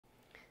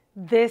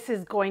This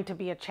is going to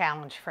be a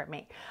challenge for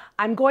me.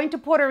 I'm going to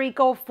Puerto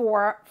Rico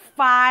for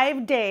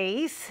 5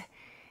 days,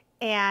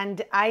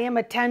 and I am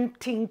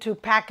attempting to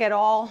pack it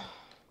all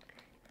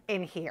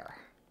in here.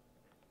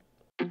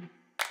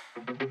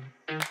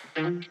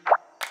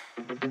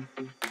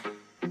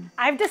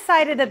 I've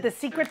decided that the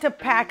secret to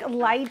pack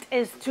light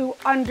is to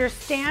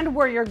understand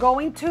where you're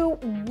going to,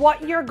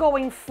 what you're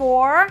going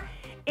for,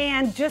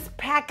 and just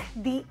pack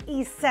the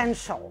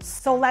essentials.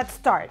 So let's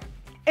start.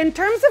 In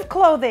terms of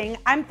clothing,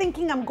 I'm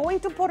thinking I'm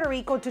going to Puerto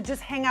Rico to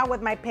just hang out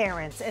with my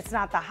parents. It's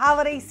not the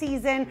holiday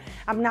season.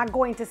 I'm not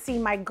going to see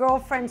my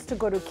girlfriends to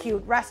go to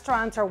cute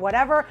restaurants or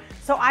whatever.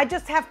 So I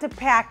just have to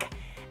pack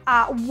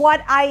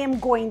what I am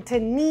going to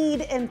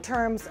need in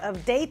terms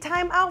of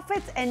daytime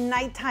outfits and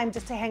nighttime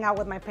just to hang out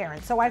with my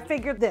parents. So I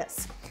figured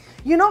this.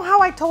 You know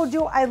how I told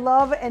you I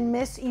love and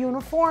miss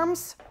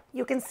uniforms?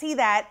 You can see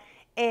that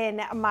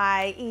in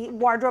my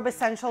wardrobe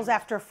essentials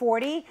after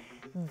 40.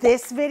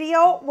 This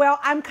video, well,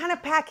 I'm kind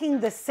of packing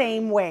the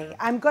same way.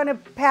 I'm gonna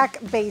pack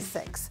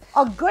basics.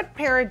 A good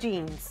pair of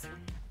jeans,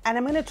 and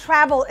I'm gonna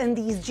travel in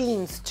these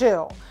jeans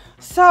too.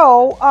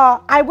 So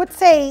I would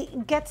say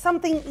get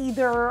something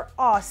either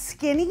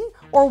skinny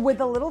or with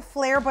a little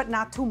flare, but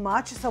not too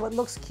much, so it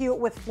looks cute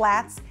with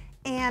flats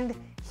and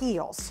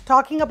heels.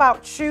 Talking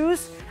about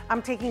shoes,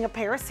 I'm taking a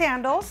pair of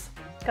sandals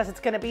because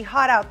it's gonna be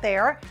hot out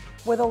there,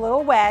 with a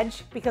little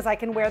wedge because I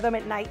can wear them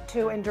at night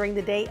too and during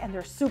the day, and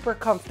they're super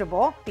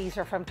comfortable. These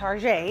are from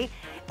Target.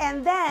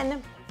 And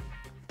then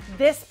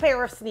this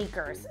pair of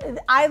sneakers.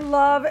 I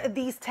love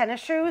these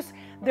tennis shoes.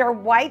 They're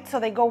white, so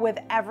they go with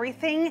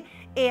everything,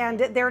 and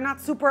they're not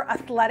super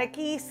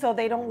athletic-y, so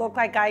they don't look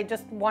like I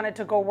just wanted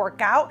to go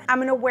work out. I'm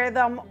gonna wear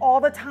them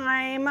all the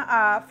time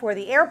for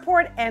the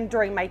airport and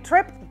during my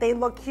trip. They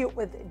look cute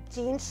with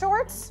jean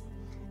shorts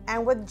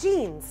and with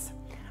jeans.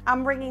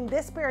 I'm bringing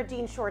this pair of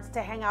jean shorts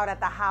to hang out at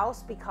the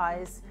house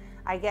because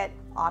I get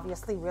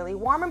obviously really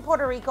warm in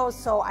Puerto Rico,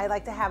 so I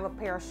like to have a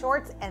pair of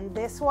shorts, and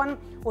this one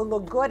will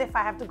look good if I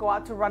have to go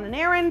out to run an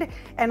errand,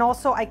 and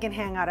also I can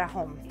hang out at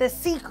home. The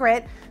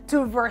secret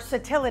to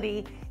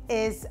versatility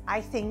is, I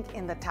think,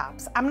 in the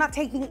tops. I'm not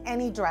taking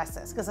any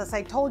dresses because, as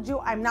I told you,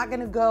 I'm not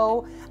gonna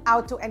go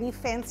out to any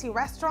fancy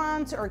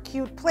restaurants or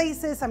cute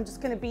places. I'm just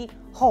gonna be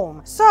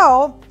home.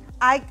 So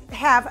I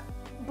have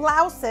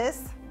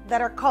blouses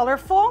that are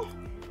colorful,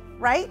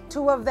 right?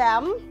 2 of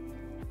them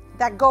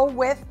that go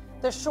with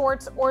the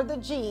shorts or the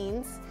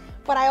jeans,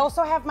 but I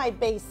also have my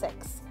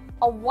basics.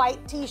 A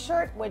white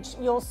t-shirt, which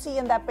you'll see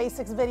in that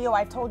basics video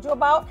I told you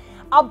about.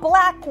 A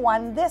black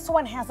one, this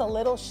one has a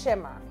little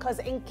shimmer, because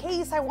in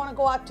case I wanna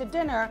go out to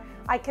dinner,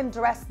 I can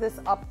dress this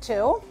up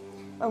too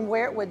and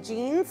wear it with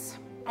jeans.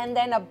 And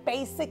then a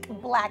basic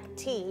black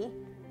tee.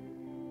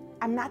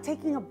 I'm not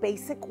taking a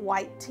basic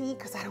white tee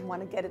because I don't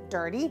wanna get it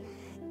dirty.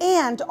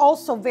 And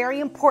also, very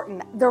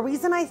important, the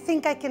reason I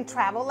think I can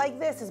travel like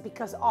this is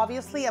because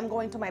obviously I'm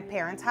going to my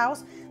parents'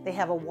 house. They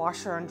have a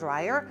washer and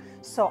dryer,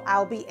 so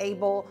I'll be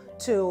able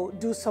to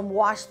do some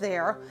wash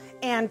there.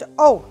 And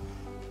oh,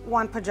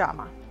 1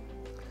 pajama,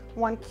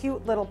 1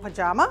 cute little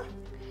pajama,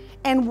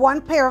 and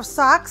 1 pair of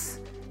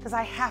socks, because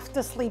I have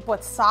to sleep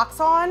with socks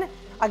on.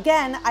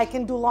 Again, I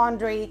can do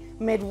laundry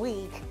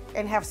midweek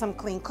and have some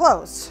clean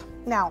clothes.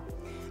 Now,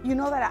 you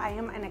know that I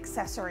am an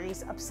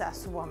accessories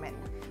obsessed woman.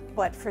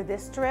 But for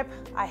this trip,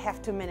 I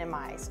have to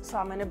minimize. So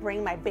I'm gonna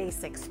bring my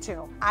basics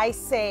too. I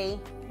say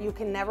you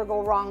can never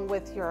go wrong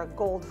with your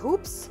gold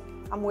hoops.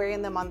 I'm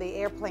wearing them on the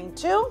airplane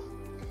too.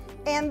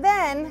 And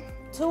then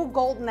 2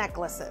 gold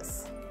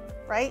necklaces,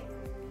 right?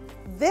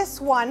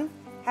 This one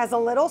has a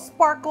little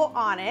sparkle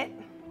on it,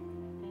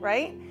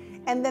 right?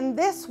 And then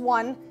this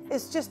one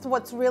is just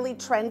what's really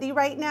trendy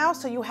right now.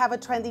 So you have a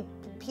trendy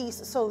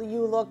piece so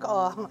you look,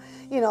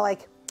 you know,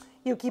 like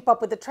you keep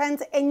up with the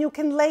trends, and you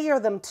can layer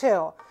them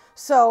too.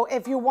 So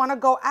if you want to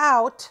go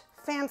out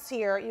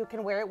fancier, you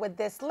can wear it with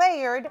this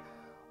layered,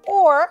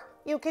 or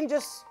you can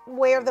just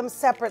wear them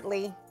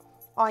separately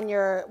on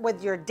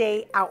with your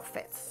day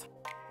outfits.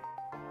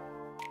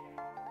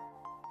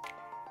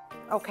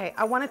 Okay,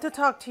 I wanted to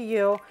talk to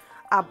you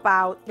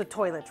about the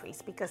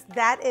toiletries because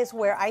that is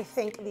where I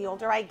think the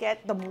older I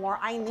get, the more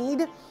I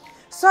need.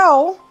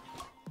 So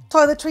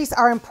toiletries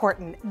are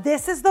important.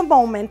 This is the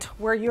moment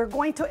where you're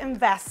going to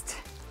invest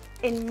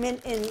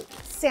in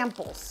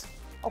samples.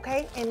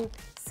 Okay, in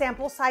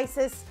sample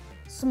sizes,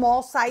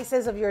 small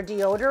sizes of your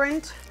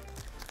deodorant,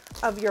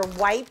 of your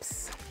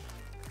wipes,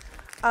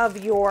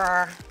 of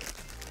your,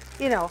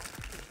 you know,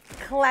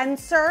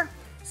 cleanser.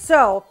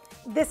 So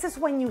this is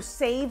when you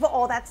save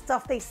all that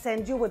stuff they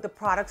send you with the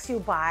products you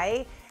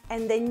buy,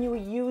 and then you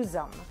use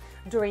them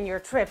during your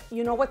trip.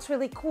 You know what's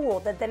really cool?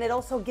 That then it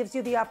also gives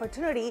you the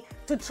opportunity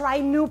to try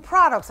new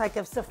products. Like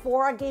if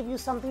Sephora gave you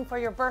something for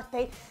your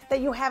birthday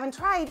that you haven't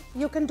tried,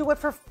 you can do it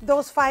for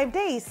those 5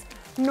 days.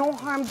 No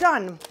harm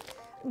done.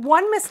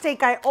 One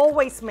mistake I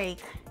always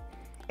make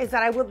is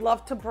that I would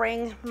love to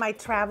bring my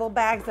travel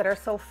bags that are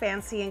so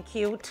fancy and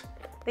cute.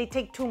 They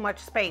take too much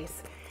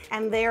space.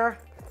 And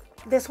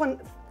this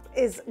one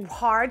is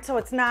hard, so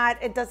it's not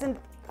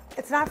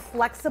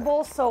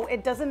flexible, so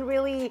it doesn't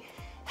really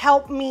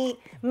help me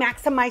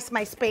maximize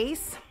my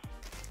space.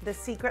 The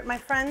secret, my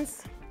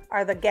friends,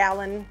 are the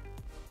gallon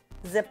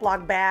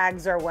Ziploc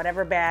bags or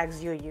whatever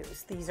bags you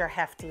use. These are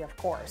hefty, of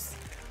course.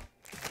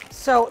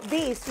 So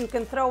these you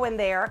can throw in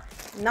there,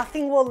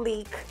 nothing will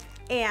leak,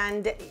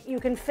 and you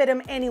can fit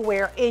them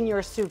anywhere in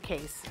your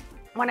suitcase.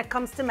 When it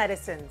comes to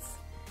medicines,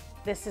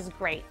 this is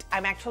great.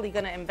 I'm actually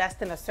gonna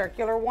invest in a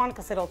circular one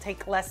because it'll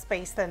take less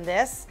space than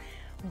this.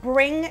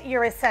 Bring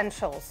your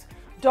essentials.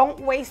 Don't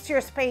waste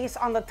your space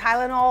on the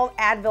Tylenol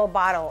Advil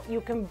bottle. You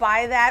can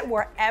buy that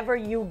wherever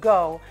you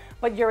go,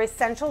 but your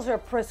essentials or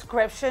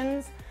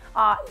prescriptions,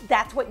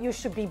 that's what you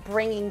should be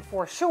bringing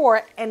for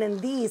sure. And in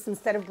these,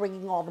 instead of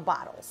bringing all the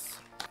bottles.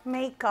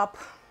 Makeup,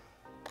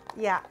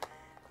 yeah.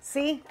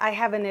 See, I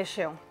have an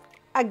issue.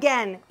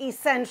 Again,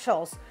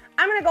 essentials.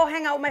 I'm gonna go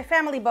hang out with my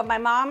family, but my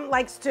mom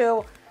likes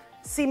to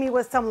see me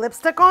with some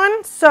lipstick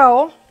on.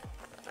 So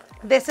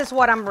this is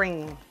what I'm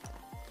bringing.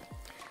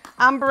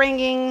 I'm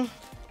bringing,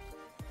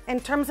 in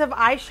terms of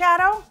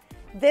eyeshadow,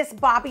 this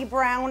Bobbi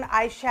Brown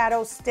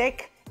eyeshadow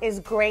stick is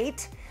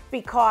great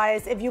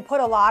because if you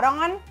put a lot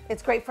on,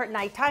 it's great for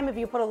nighttime. If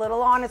you put a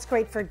little on, it's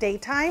great for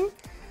daytime.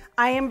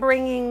 I am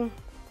bringing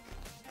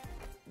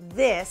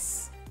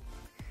this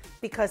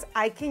because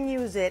I can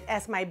use it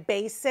as my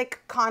basic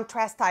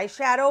contrast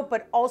eyeshadow,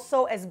 but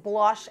also as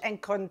blush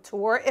and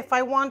contour if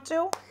I want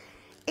to.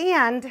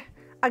 And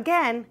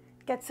again,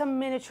 get some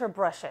miniature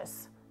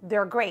brushes.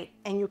 They're great,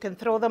 and you can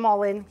throw them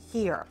all in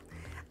here.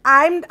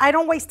 I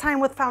don't waste time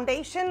with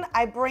foundation.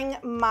 I bring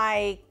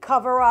my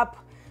Cover Up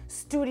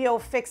Studio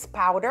Fix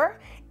powder,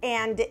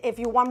 and if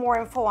you want more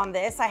info on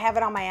this, I have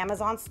it on my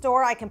Amazon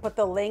store. I can put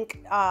the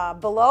link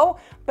below,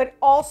 but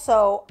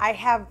also I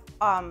have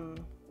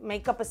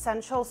makeup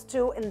essentials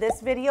too in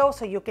this video,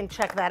 so you can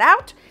check that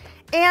out.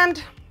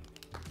 And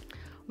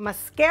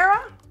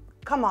mascara,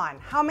 come on,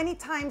 how many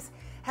times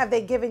have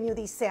they given you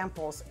these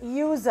samples?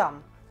 Use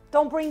them.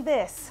 Don't bring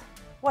this.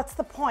 What's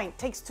the point?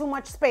 Takes too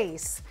much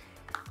space.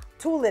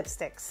 2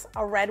 lipsticks,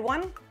 a red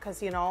one,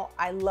 because you know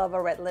I love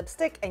a red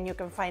lipstick, and you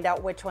can find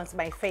out which one's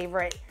my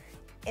favorite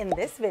in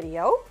this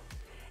video.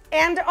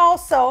 And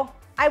also,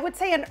 I would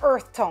say an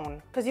earth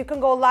tone, because you can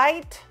go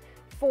light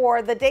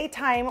for the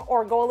daytime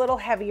or go a little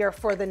heavier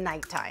for the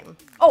nighttime.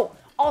 Oh,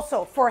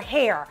 also for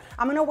hair,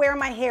 I'm gonna wear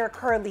my hair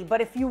curly,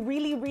 but if you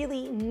really,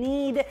 really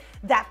need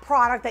that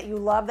product that you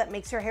love that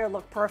makes your hair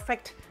look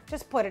perfect,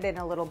 just put it in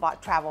a little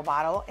travel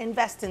bottle.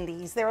 Invest in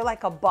these. They're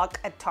like $1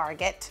 at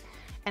Target.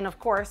 And of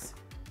course,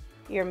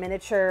 your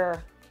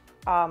miniature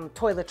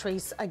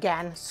toiletries,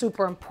 again,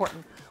 super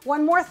important.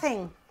 One more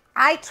thing,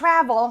 I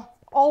travel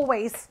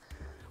always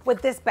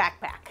with this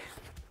backpack.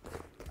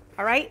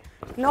 All right,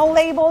 no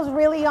labels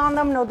really on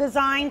them, no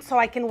design, so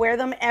I can wear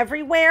them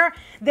everywhere.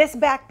 This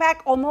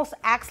backpack almost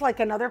acts like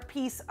another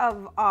piece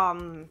of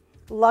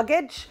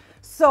luggage.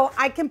 So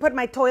I can put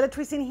my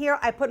toiletries in here.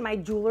 I put my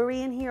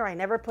jewelry in here. I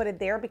never put it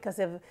there because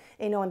of,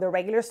 you know, in the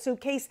regular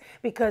suitcase,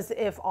 because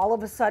if all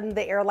of a sudden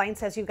the airline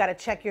says you got to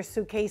check your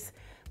suitcase,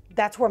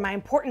 that's where my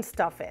important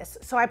stuff is.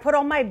 So I put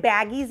all my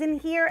baggies in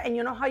here, and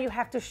you know how you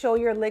have to show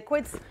your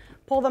liquids?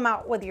 Pull them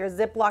out with your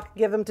Ziploc,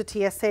 give them to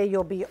TSA,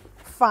 you'll be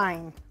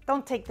fine.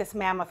 Don't take this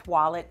mammoth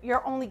wallet.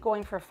 You're only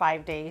going for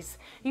 5 days.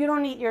 You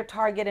don't need your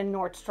Target and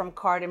Nordstrom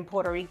card in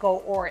Puerto Rico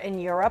or in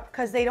Europe,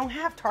 because they don't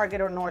have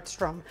Target or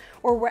Nordstrom,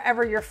 or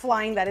wherever you're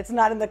flying that it's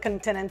not in the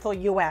continental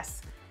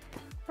US.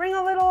 Bring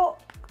a little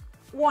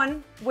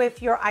one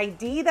with your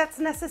ID that's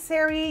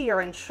necessary,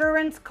 your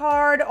insurance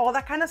card, all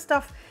that kind of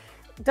stuff.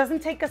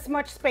 Doesn't take as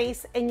much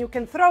space, and you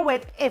can throw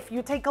it. If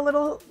you take a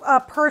little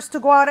purse to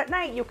go out at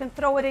night, you can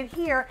throw it in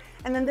here,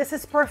 and then this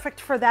is perfect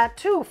for that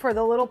too, for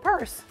the little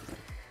purse.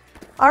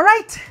 All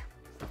right,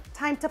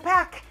 time to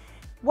pack.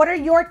 What are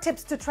your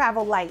tips to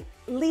travel light?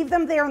 Leave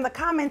them there in the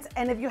comments,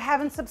 and if you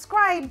haven't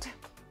subscribed,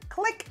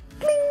 click,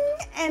 cling,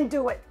 and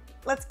do it.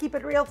 Let's keep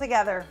it real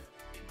together.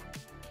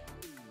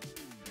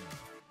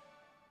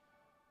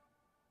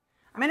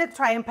 I'm gonna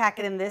try and pack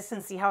it in this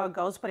and see how it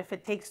goes, but if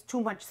it takes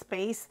too much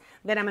space,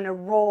 then I'm gonna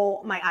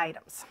roll my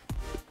items.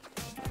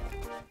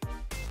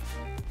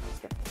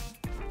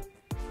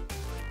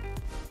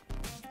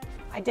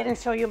 I didn't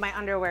show you my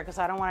underwear because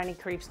I don't want any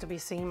creeps to be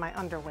seeing my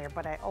underwear,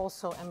 but I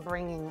also am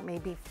bringing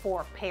maybe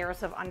 4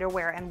 pairs of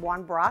underwear and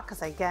 1 bra,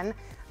 because again,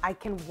 I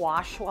can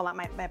wash while at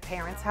my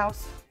parents'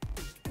 house.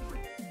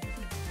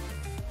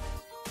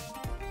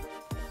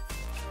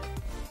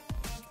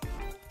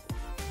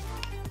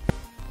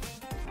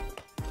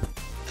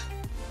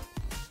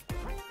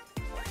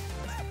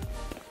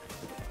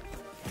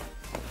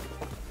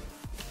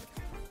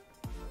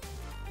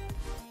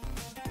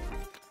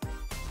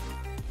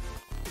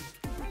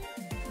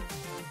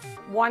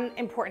 One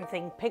important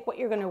thing, pick what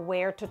you're gonna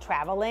wear to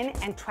travel in,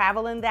 and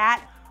travel in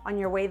that on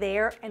your way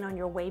there and on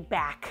your way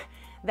back.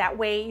 That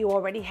way you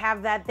already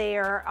have that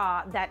there,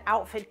 that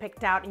outfit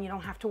picked out, and you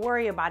don't have to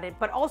worry about it.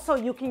 But also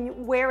you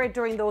can wear it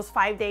during those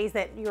 5 days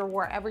that you're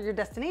wherever your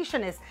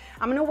destination is.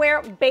 I'm gonna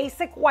wear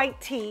basic white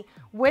tee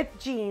with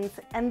jeans,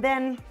 and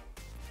then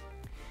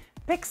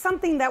pick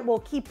something that will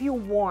keep you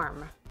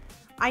warm.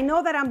 I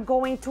know that I'm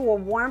going to a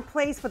warm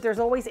place, but there's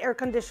always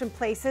air-conditioned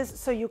places,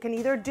 so you can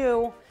either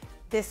do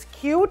this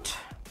cute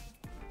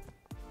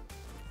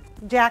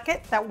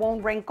jacket that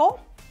won't wrinkle,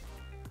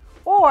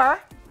 or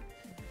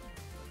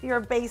your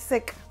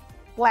basic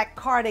black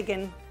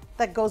cardigan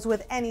that goes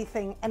with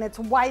anything, and it's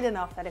wide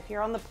enough that if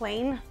you're on the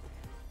plane,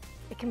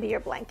 it can be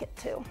your blanket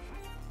too.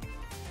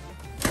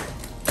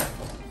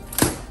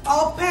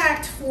 All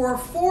packed for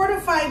 4 to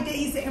 5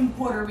 days in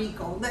Puerto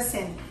Rico.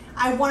 Listen,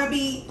 I want to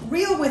be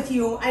real with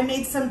you. I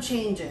made some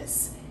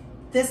changes.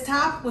 This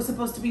top was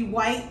supposed to be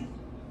white,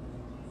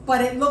 but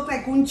it looked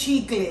like un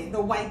chicle,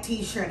 the white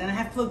t-shirt, and I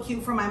have to look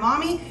cute for my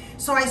mommy.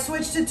 So I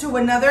switched it to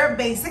another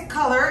basic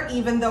color,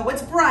 even though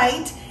it's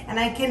bright, and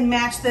I can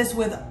match this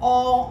with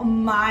all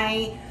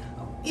my,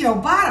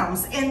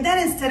 bottoms. And then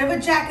instead of a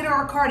jacket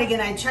or a cardigan,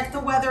 I checked the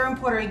weather in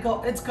Puerto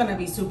Rico. It's gonna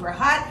be super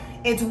hot.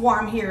 It's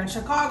warm here in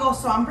Chicago,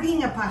 so I'm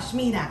bringing a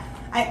pashmina.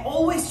 I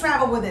always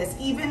travel with this,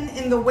 even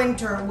in the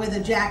winter with a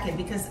jacket,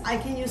 because I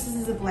can use this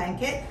as a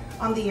blanket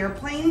on the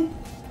airplane.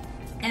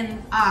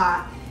 And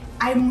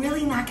I'm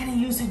really not gonna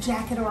use a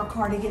jacket or a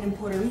cardigan in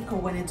Puerto Rico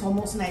when it's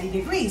almost 90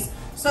 degrees.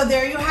 So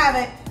there you have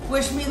it.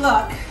 Wish me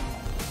luck.